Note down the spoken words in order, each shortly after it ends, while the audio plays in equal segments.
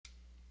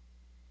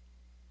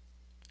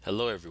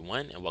Hello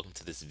everyone and welcome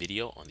to this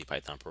video on the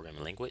Python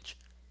programming language.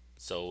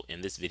 So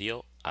in this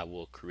video I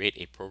will create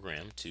a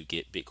program to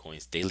get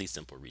Bitcoin's daily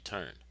simple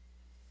return.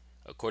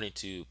 According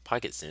to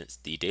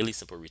PocketSense, the daily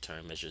simple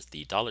return measures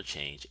the dollar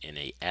change in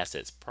a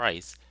asset's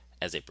price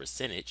as a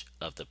percentage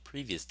of the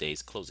previous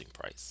day's closing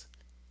price.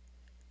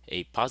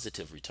 A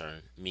positive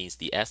return means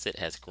the asset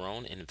has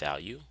grown in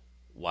value,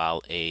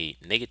 while a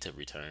negative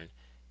return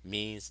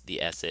means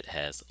the asset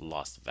has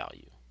lost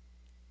value.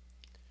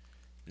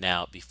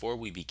 Now, before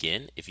we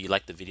begin, if you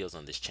like the videos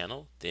on this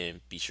channel, then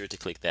be sure to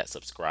click that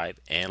subscribe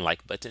and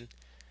like button.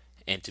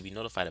 And to be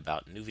notified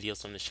about new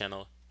videos from this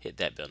channel, hit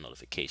that bell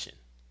notification.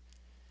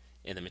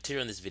 And the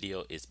material in this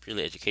video is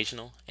purely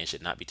educational and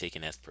should not be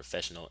taken as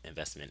professional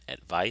investment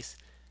advice,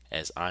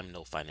 as I'm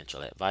no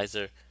financial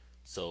advisor,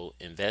 so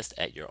invest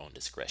at your own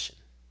discretion.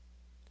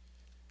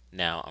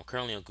 Now, I'm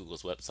currently on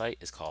Google's website.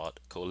 It's called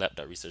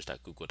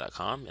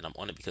colab.research.google.com, and I'm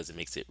on it because it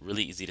makes it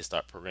really easy to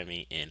start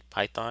programming in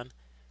Python.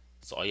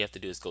 So all you have to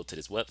do is go to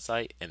this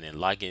website and then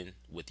log in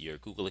with your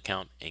Google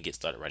account and get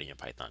started writing your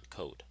Python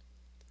code.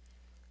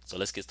 So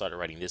let's get started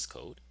writing this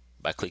code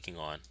by clicking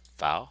on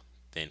File,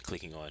 then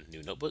clicking on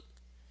New Notebook,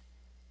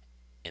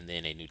 and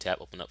then a new tab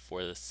opens up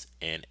for us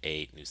and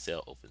a new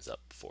cell opens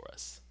up for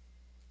us.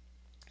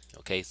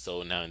 Okay,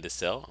 so now in this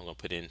cell, I'm going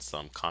to put in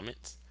some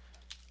comments.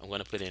 I'm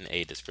going to put in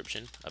a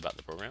description about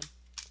the program.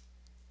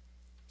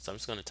 So I'm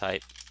just going to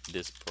type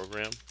this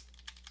program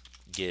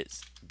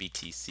gets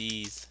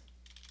BTC's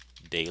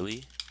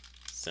daily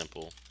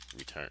simple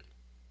return.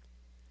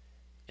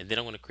 And then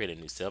I'm going to create a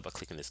new cell by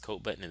clicking this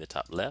code button in the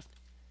top left.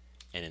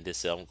 And in this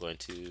cell, I'm going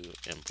to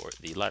import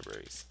the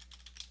libraries.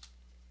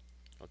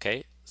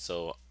 Okay,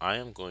 so I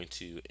am going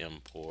to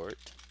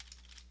import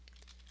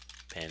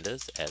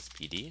pandas as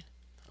PD.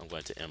 I'm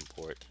going to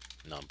import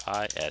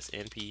numpy as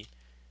NP.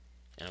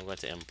 And I'm going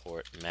to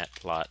import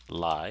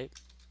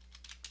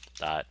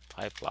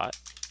matplotlib.pyplot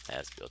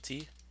as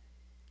PLT.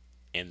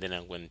 And then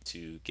I'm going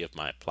to give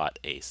my plot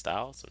a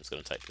style. So I'm just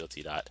going to type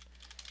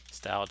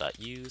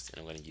plt.style.use, and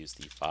I'm going to use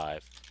the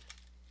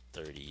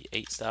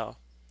 538 style.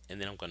 And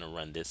then I'm going to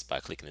run this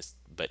by clicking this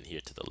button here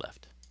to the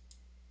left.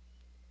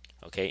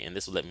 Okay, and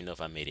this will let me know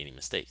if I made any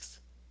mistakes.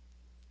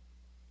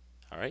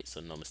 Alright, so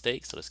no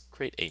mistakes. So let's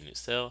create a new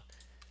cell,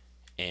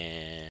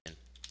 and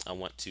I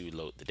want to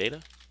load the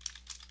data.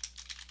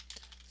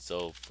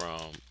 So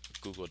from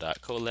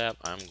google.colab,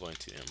 I'm going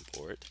to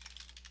import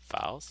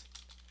files.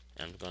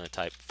 And I'm going to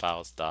type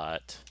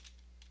files.upload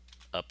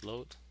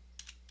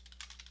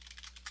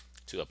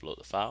to upload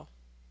the file.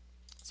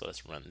 So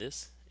let's run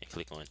this and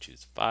click on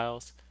choose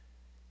files.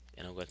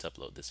 And I'm going to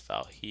upload this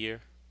file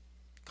here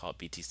called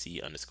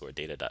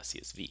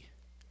btc_data.csv.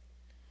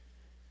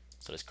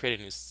 So let's create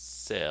a new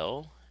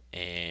cell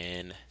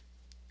and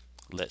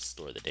let's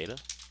store the data.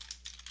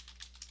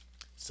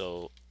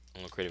 So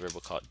I'm going to create a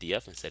variable called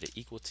df and set it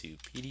equal to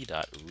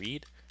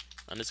pd.read_csv.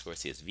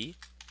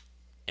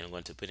 And I'm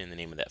going to put in the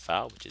name of that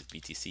file, which is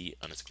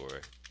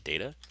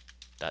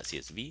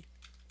btc_data.csv.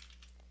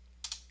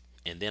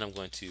 And then I'm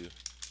going to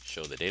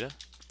show the data.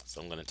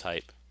 So I'm going to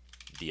type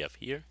df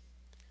here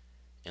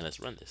and let's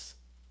run this.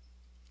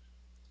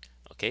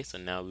 Okay, so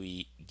now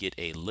we get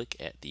a look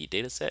at the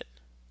data set,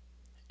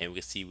 and we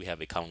can see we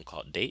have a column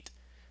called date,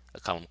 a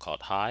column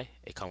called high,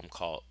 a column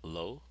called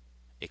low,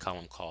 a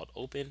column called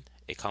open,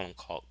 a column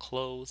called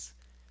close,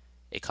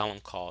 a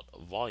column called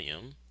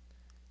volume,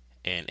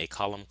 and a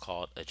column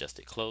called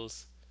adjusted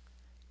close.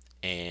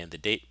 And the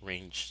date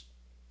range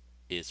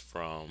is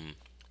from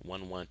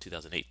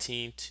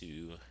 1/1/2018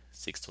 to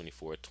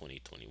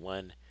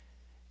 6/24/2021,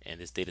 and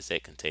this data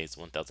set contains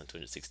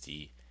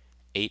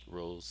 1,268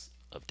 rows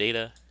of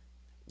data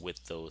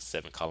with those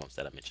 7 columns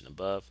that I mentioned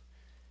above.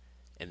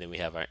 And then we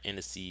have our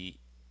indice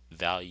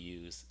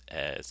values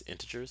as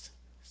integers.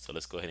 So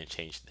let's go ahead and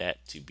change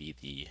that to be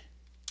the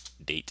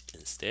date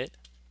instead.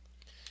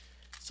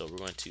 So we're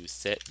going to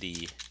set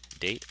the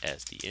date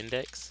as the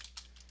index.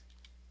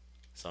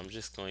 So I'm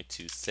just going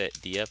to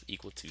set df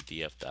equal to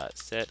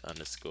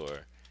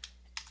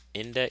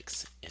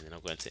df.set_index, and then I'm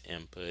going to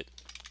input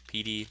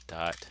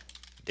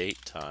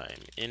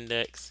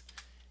pd.datetime_index,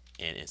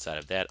 and inside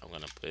of that I'm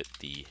going to put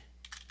the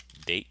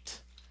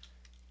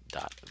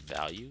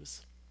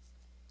date.values,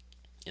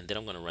 and then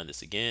I'm going to run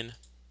this again,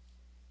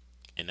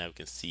 and now we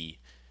can see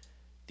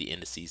the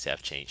indices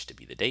have changed to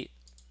be the date.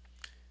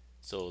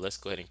 So let's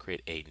go ahead and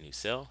create a new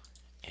cell,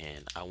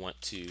 and I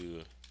want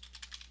to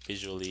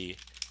visually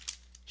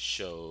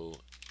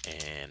show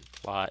and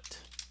plot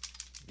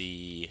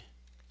the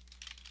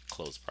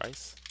close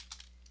price.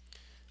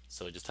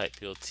 So just type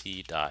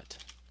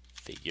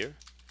plt.figure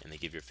and then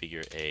give your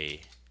figure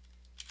a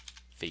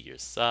figure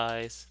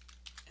size,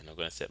 and I'm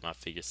going to set my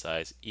figure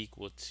size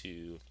equal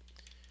to,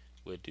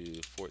 we'll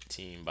do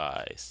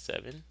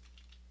 14/7.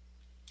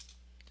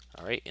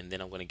 Alright, and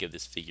then I'm going to give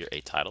this figure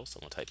a title. So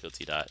I'm going to type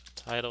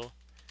plt.title,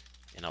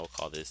 and I will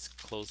call this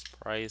close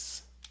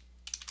price,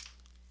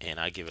 and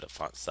I give it a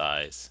font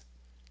size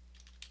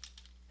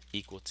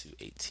equal to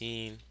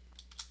 18.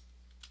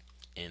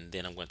 And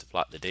then I'm going to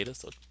plot the data.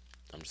 So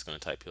I'm just going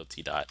to type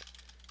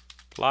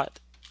plt.plot,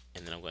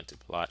 and then I'm going to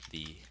plot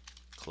the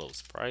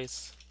close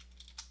price,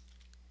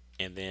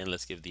 and then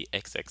let's give the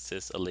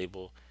x-axis a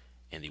label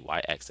and the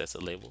y-axis a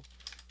label.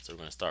 So we're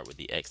going to start with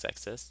the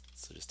x-axis,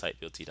 so just type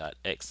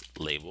build.x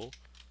label,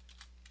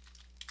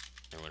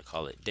 and we're going to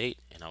call it date,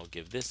 and I'll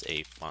give this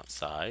a font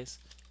size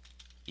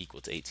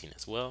equal to 18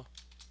 as well.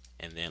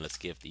 And then let's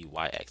give the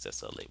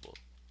y-axis a label,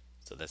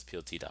 so that's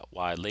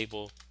plt.y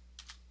label,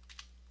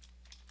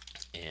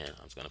 and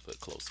I'm just going to put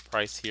close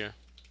price here,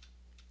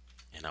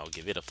 and I'll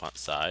give it a font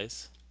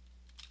size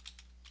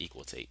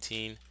equal to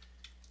 18.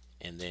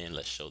 And then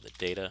let's show the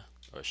data,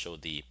 or show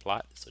the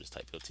plot, so just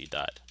type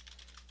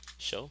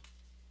pt.show,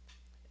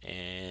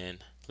 and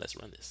let's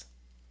run this.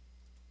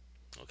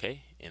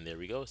 Okay, and there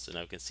we go. So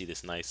now we can see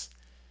this nice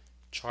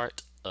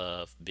chart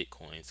of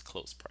Bitcoin's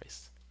close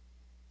price.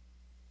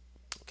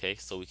 Okay,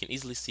 so we can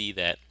easily see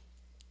that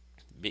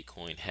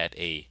Bitcoin had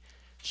a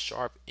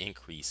sharp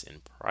increase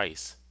in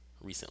price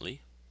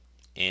recently,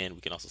 and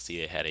we can also see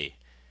it had a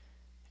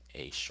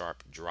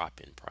sharp drop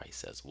in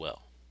price as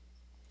well.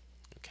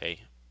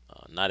 Okay,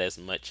 not as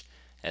much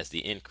as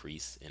the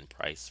increase in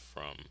price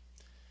from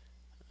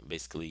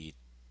basically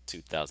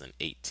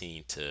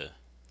 2018 to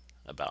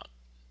about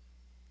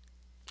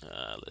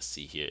let's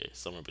see here,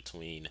 somewhere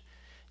between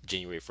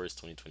January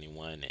 1st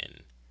 2021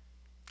 and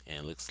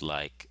it looks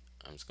like,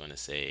 I'm just going to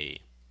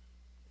say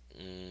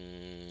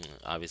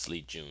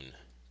obviously June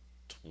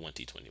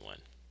 2021.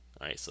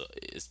 All right, so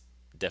it's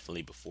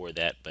definitely before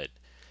that, but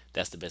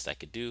that's the best I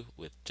could do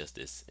with just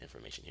this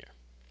information here.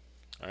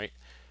 All right,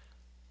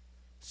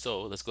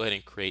 so let's go ahead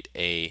and create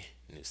a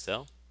new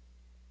cell.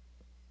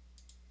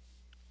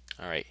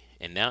 All right,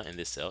 and now in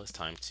this cell it's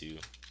time to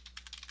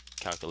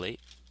calculate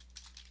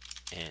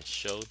and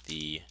show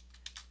the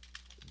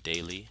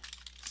daily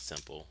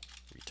simple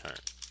return.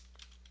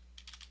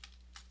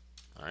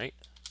 All right,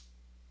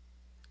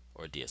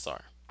 or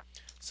DSR.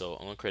 So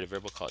I'm going to create a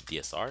variable called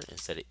DSR and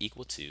set it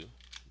equal to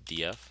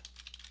df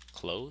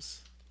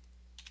close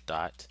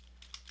dot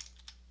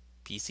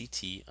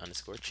pct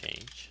underscore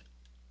change,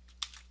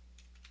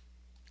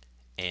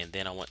 and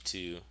then I want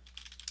to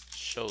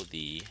show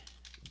the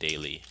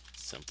daily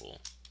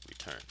simple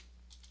return.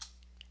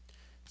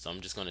 So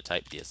I'm just going to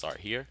type DSR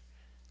here,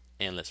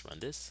 and let's run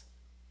this.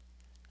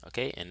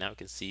 Okay, and now we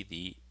can see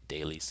the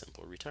daily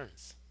simple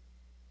returns.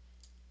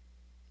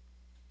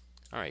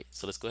 All right,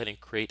 so let's go ahead and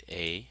create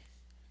a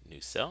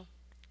new cell,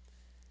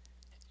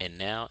 and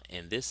now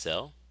in this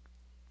cell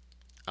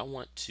I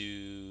want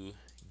to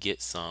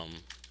get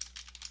some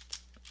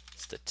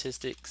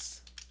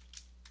statistics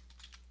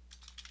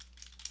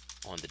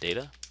on the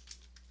data,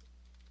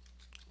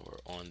 or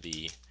on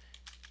the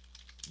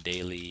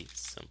daily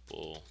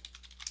simple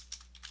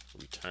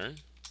return.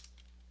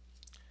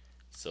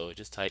 So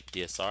just type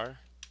DSR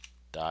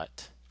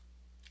dot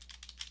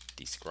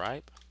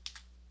describe,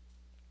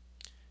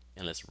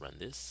 and let's run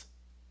this.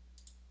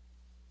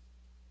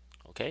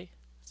 Okay,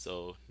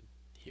 so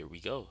here we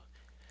go.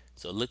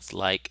 So it looks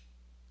like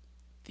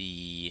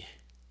the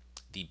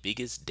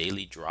biggest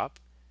daily drop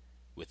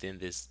within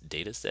this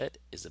data set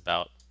is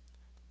about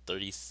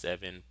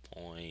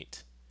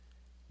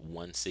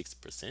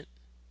 37.16%,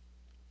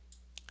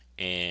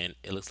 and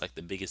it looks like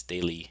the biggest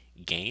daily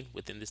gain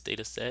within this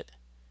data set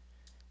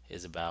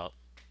is about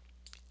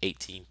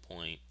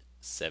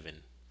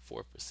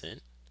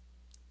 18.74%,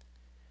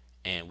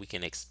 and we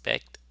can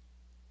expect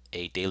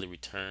a daily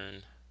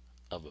return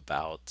of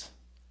about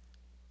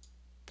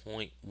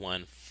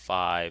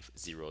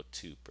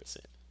 0.1502%.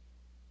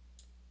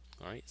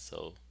 All right,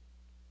 so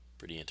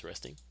pretty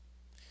interesting.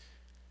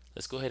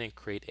 Let's go ahead and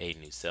create a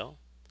new cell,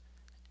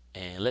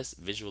 and let's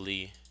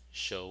visually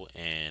show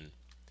and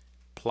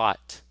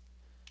plot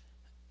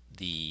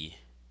the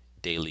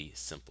daily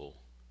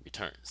simple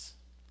returns.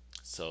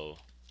 So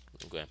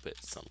I'm going to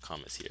put some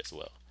comments here as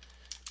well.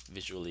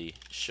 Visually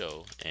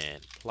show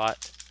and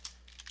plot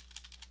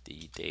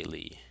the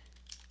daily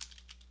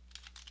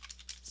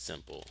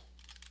simple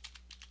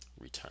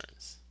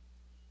returns.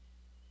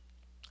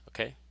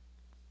 Okay.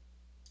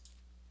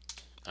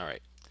 All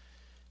right.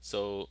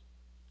 So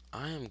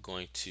I am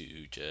going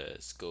to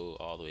just go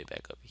all the way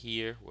back up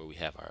here where we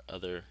have our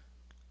other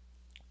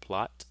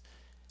plot,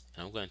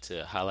 and I'm going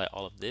to highlight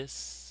all of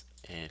this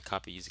and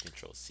copy using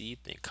Control C,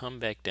 then come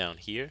back down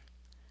here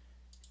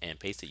and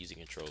paste it using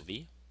Control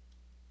V.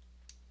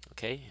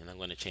 Okay, and I'm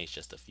going to change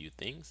just a few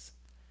things.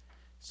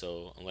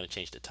 So I'm going to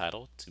change the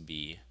title to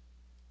be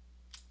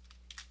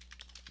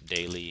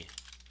daily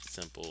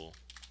simple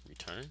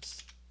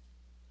returns,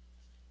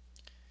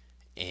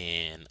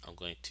 and I'm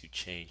going to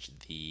change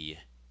the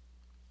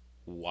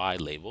Y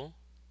label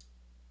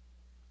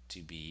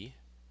to be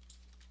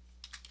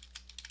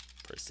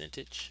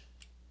percentage,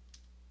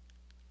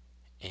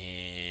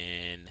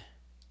 and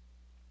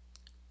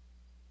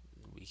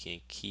we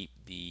can keep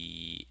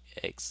the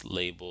X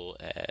label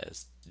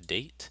as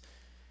date,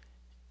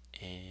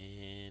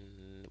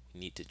 and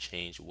we need to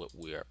change what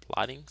we are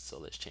plotting, so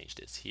let's change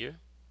this here.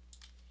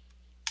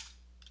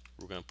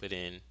 We're going to put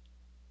in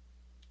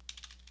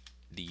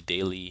the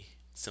daily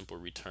simple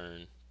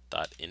return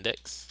dot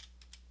index,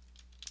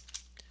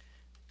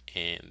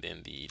 and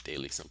then the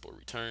daily simple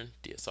return,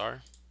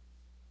 DSR.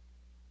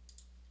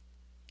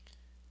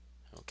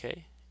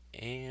 Okay,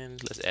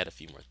 and let's add a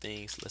few more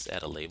things. Let's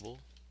add a label.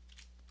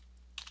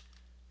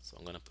 So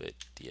I'm going to put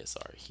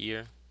DSR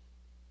here,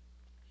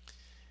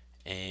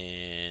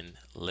 and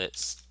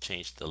let's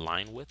change the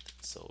line width.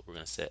 So we're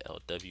going to set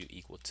LW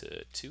equal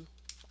to 2,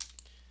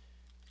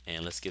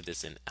 and let's give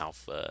this an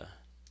alpha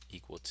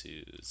equal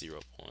to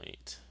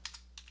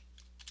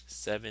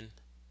 0.7.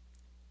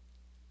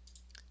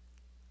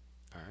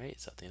 All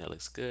right, so I think that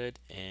looks good,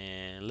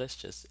 and let's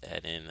just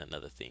add in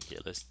another thing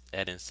here. Let's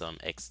add in some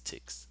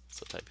xticks.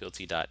 So type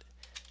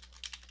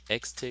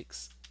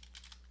lt.xticks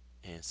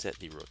and set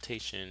the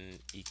rotation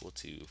equal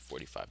to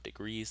 45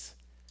 degrees,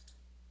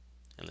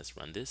 and let's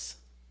run this.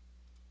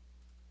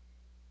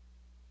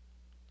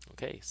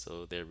 Okay,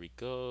 so there we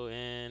go,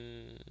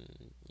 and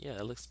yeah,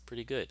 that looks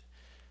pretty good.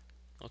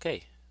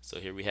 Okay, so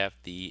here we have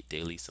the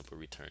daily simple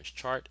returns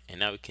chart, and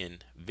now we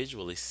can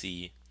visually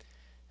see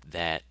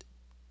that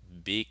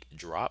big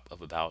drop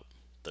of about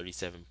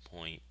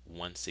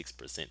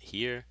 37.16%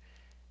 here,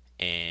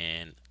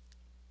 and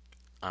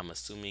I'm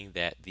assuming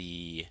that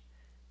the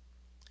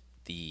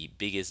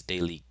biggest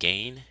daily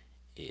gain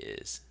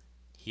is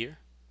here,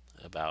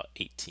 about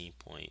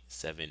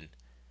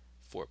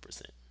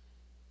 18.74%.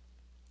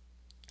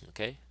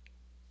 Okay,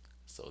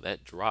 so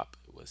that drop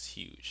was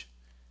huge.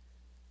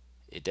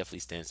 It definitely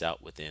stands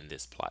out within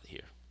this plot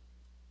here.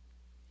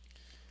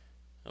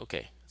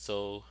 Okay,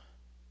 so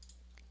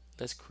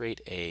let's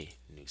create a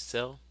new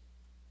cell,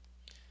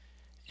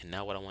 and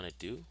now what I want to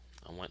do,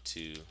 I want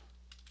to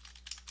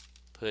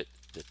put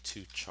the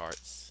two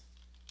charts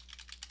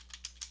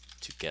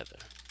together.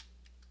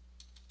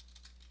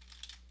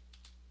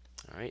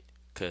 All right,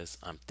 because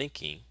I'm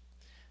thinking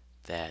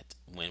that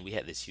when we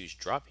had this huge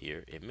drop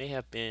here, it may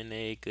have been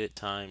a good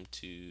time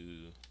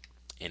to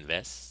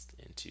invest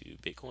into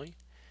Bitcoin.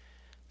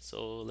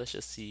 So let's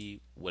just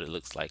see what it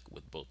looks like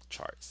with both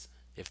charts,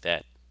 if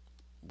that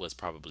was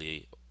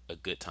probably a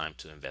good time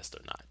to invest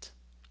or not.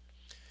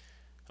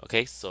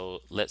 Okay,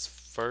 so let's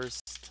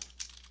first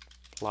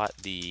plot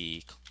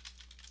the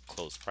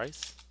close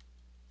price.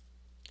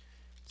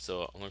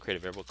 So I'm going to create a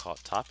variable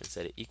called top and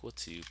set it equal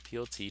to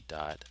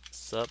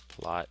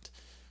plt.subplot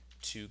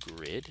to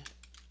grid,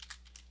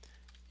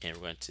 and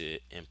we're going to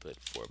input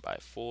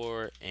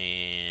 4x4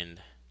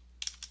 and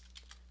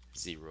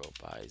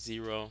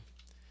 0x0,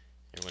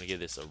 and we're going to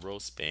give this a row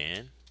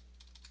span.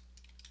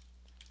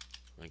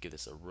 We're going to give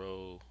this a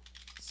row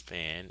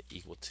span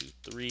equal to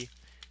 3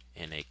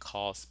 and a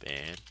call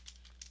span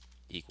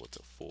equal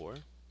to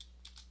 4,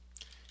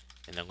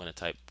 and I'm going to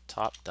type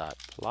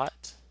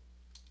top.plot,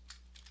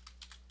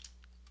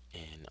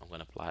 and I'm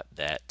going to plot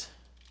that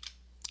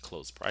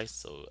close price.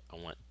 So I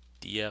want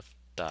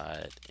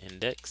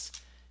df.index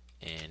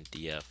and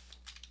df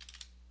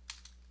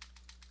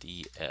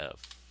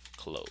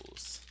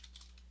close.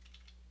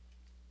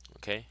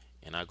 Okay,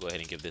 and I'll go ahead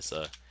and give this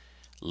a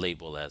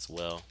label as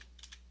well.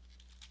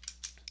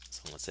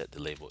 So I'm going to set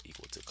the label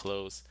equal to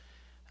close.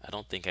 I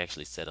don't think I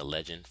actually set a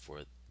legend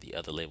for the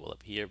other label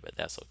up here, but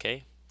that's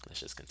okay. Let's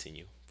just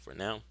continue for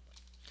now.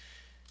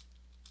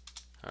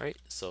 All right,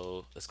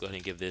 so let's go ahead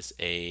and give this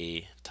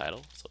a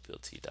title. So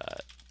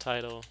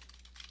plt.title,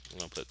 I'm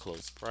going to put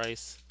close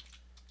price,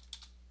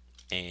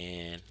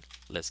 and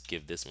let's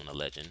give this one a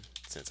legend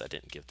since I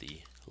didn't give the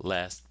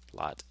last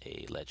plot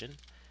a legend.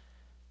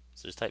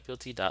 So just type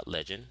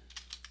plt.legend,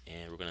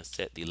 and we're going to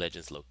set the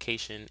legend's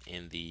location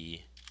in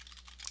the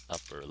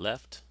upper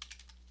left.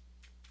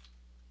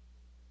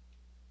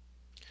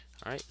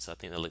 All right, so I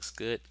think that looks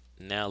good.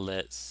 Now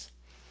let's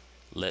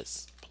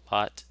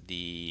plot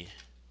the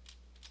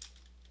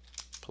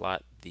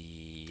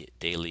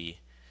daily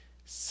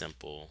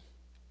simple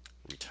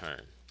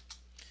return.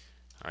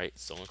 All right,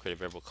 so I'm going to create a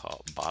variable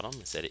called bottom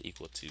and set it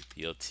equal to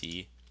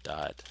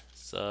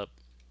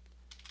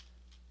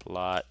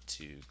plt.subplot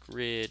to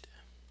grid,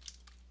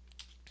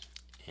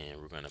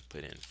 and we're going to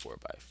put in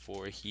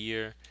 4x4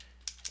 here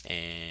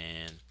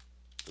and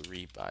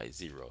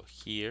 3x0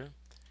 here,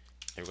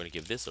 and we're going to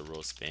give this a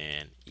row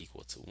span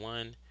equal to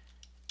 1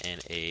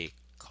 and a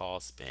call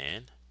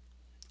span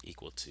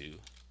equal to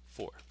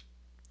 4.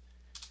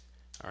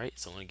 All right,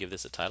 so I'm going to give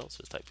this a title.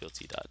 So just type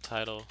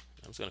plt.title.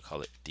 I'm just going to call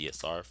it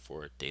DSR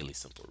for daily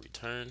simple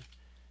return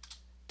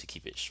to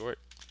keep it short.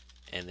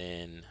 And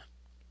then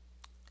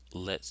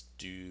let's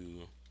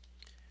do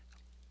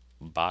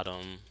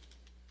bottom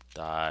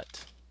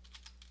dot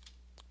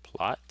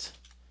plot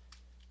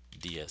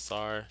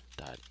DSR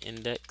dot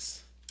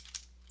index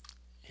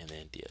and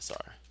then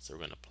DSR. So we're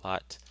going to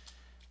plot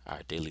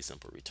our daily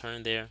simple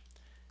return there,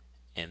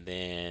 and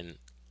then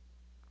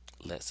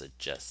let's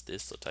adjust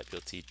this. So type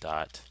plt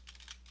dot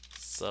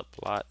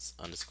subplots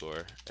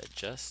underscore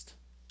adjust.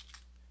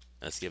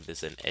 Let's give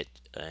this an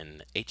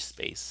h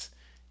space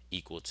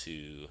equal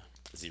to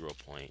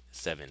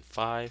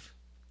 0.75.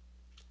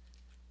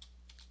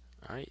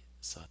 All right,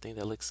 so I think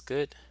that looks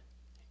good.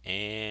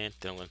 And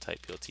then I'm going to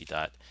type plt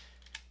dot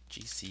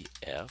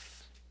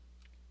gcf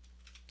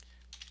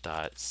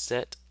dot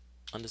set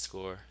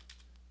underscore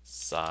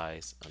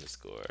size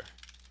underscore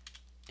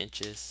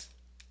inches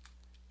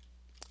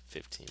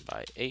 15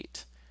 by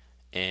 8,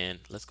 and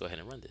let's go ahead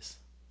and run this.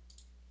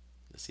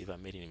 Let's see if I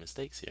made any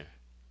mistakes here.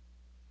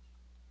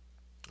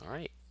 All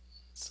right,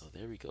 so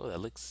there we go. That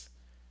looks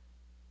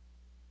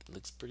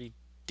pretty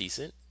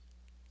decent.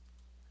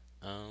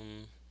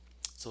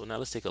 So now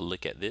let's take a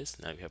look at this.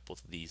 Now we have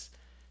both of these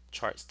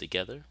charts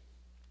together.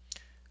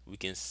 We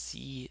can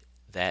see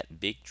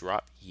that big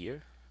drop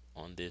here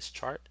on this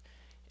chart,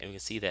 and we can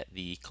see that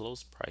the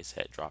close price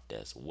had dropped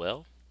as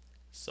well.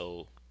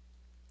 So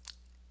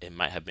it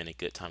might have been a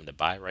good time to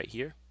buy right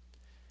here.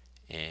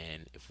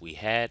 And if we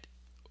had,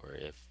 or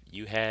if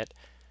you had,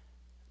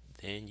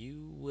 then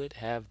you would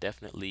have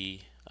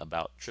definitely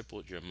about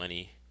tripled your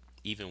money,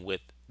 even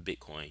with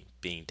Bitcoin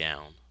being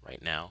down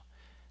right now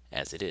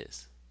as it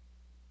is.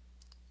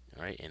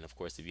 All right, and of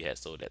course, if you had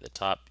sold at the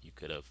top, you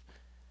could have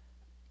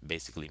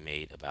basically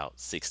made about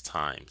 6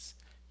 times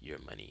your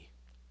money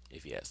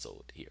if you had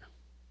sold here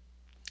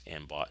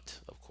and bought,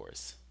 of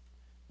course,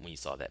 when you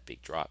saw that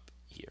big drop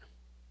here.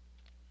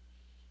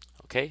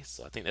 Okay,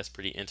 so I think that's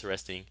pretty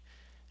interesting,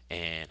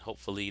 and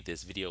hopefully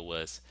this video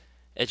was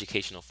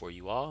educational for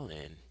you all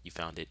and you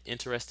found it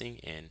interesting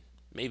and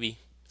maybe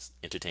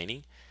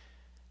entertaining.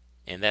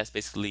 And that's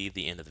basically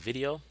the end of the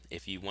video.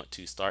 If you want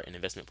to start an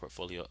investment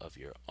portfolio of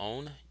your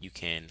own, you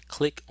can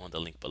click on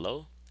the link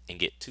below and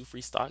get 2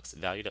 free stocks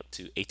valued up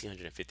to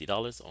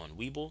 $1,850 on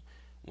Webull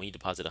when you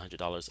deposit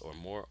 $100 or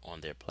more on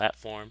their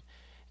platform.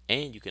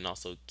 And you can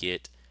also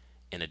get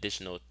an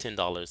additional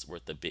 $10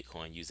 worth of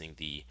Bitcoin using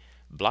the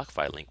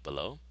BlockFi link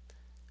below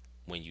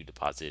when you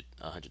deposit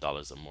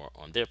 $100 or more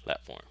on their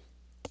platform.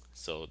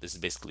 So this is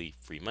basically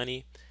free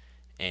money.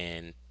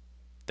 And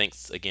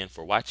thanks again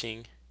for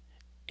watching.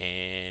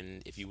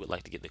 And if you would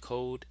like to get the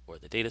code or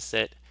the data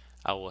set,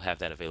 I will have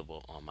that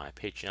available on my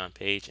Patreon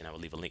page, and I will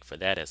leave a link for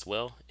that as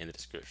well in the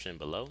description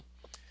below.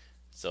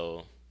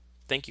 So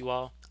thank you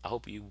all. I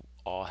hope you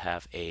all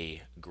have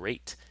a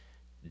great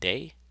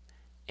day,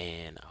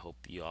 and I hope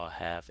you all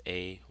have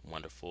a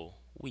wonderful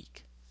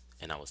week.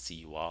 And I will see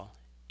you all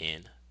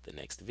in the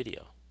next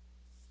video.